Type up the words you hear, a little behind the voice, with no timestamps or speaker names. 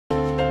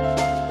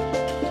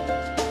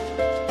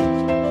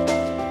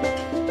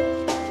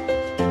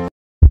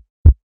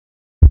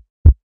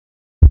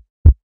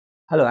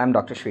Hello, I'm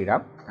Dr.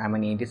 Sriram. I'm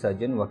an ENT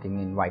surgeon working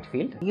in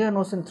Whitefield. Ear,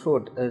 nose and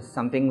throat is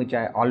something which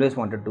I always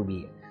wanted to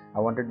be.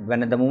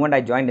 When at the moment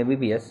I joined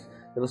MBBS,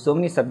 there were so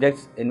many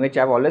subjects in which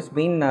I've always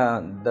been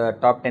the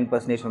top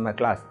 10% from my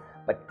class.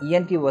 But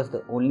ENT was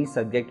the only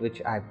subject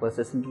which I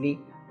persistently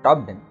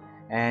topped in.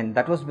 And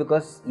that was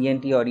because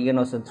ENT or ear,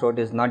 nose and throat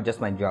is not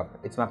just my job,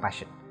 it's my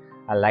passion.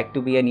 I like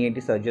to be an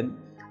ENT surgeon.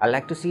 I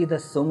like to see the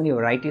so many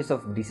varieties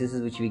of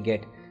diseases which we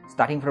get,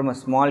 starting from a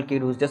small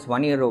kid who's just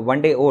 1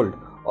 day old,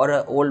 or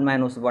an old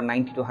man who's about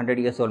 90 to 100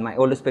 years old. My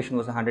oldest patient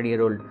was a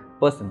 100-year-old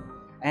person,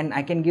 and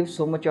I can give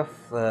so much of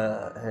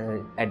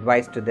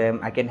advice to them.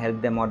 I can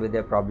help them out with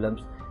their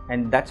problems,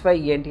 and that's why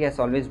ENT has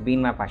always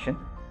been my passion.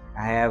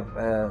 I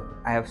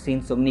have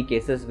seen so many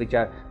cases which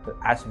are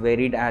as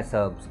varied as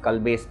a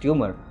skull-based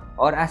tumor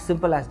or as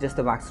simple as just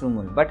a wax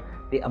removal, but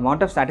the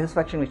amount of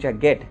satisfaction which I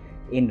get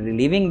in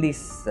relieving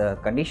these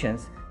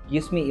conditions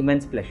gives me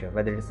immense pleasure,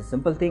 whether it is a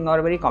simple thing or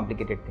a very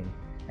complicated thing.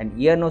 And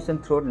ear, nose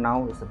and throat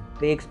now is a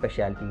big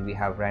specialty. We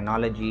have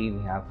rhinology,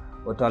 we have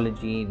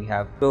otology, we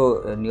have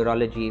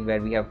neurology,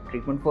 where we have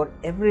treatment for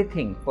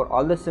everything, for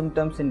all the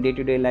symptoms in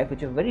day-to-day life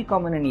which are very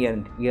common in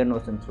ear,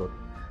 nose and throat.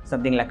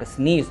 Something like a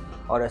sneeze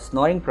or a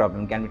snoring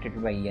problem can be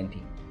treated by ENT.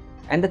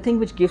 And the thing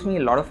which gives me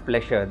a lot of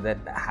pleasure, that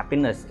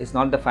happiness, is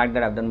not the fact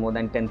that I've done more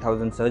than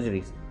 10,000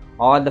 surgeries,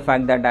 or the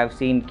fact that I've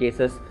seen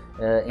cases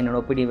in an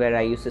OPD where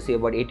I used to see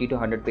about 80 to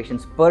 100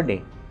 patients per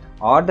day,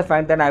 or the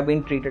fact that I've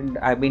been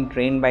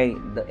trained by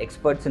the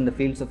experts in the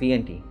fields of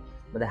ENT.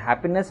 But the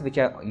happiness which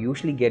I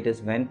usually get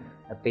is when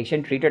a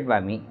patient treated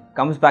by me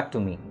comes back to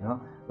me,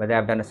 whether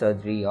I've done a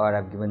surgery or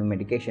I've given him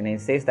medication, and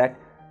he says that,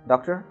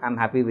 "Doctor, I'm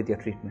happy with your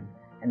treatment."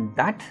 And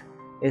that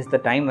is the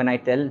time when I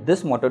tell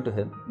this motto to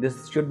him.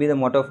 This should be the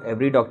motto of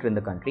every doctor in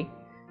the country.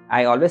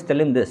 I always tell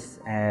him this,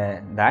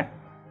 that,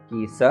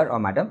 "Sir or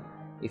madam,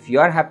 if you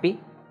are happy,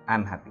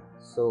 I'm happy."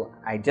 So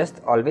I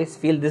just always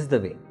feel this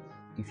the way.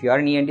 If you are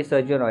an ENT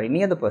surgeon or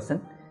any other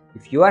person,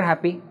 if you are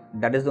happy,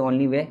 that is the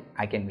only way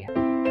I can be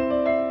happy.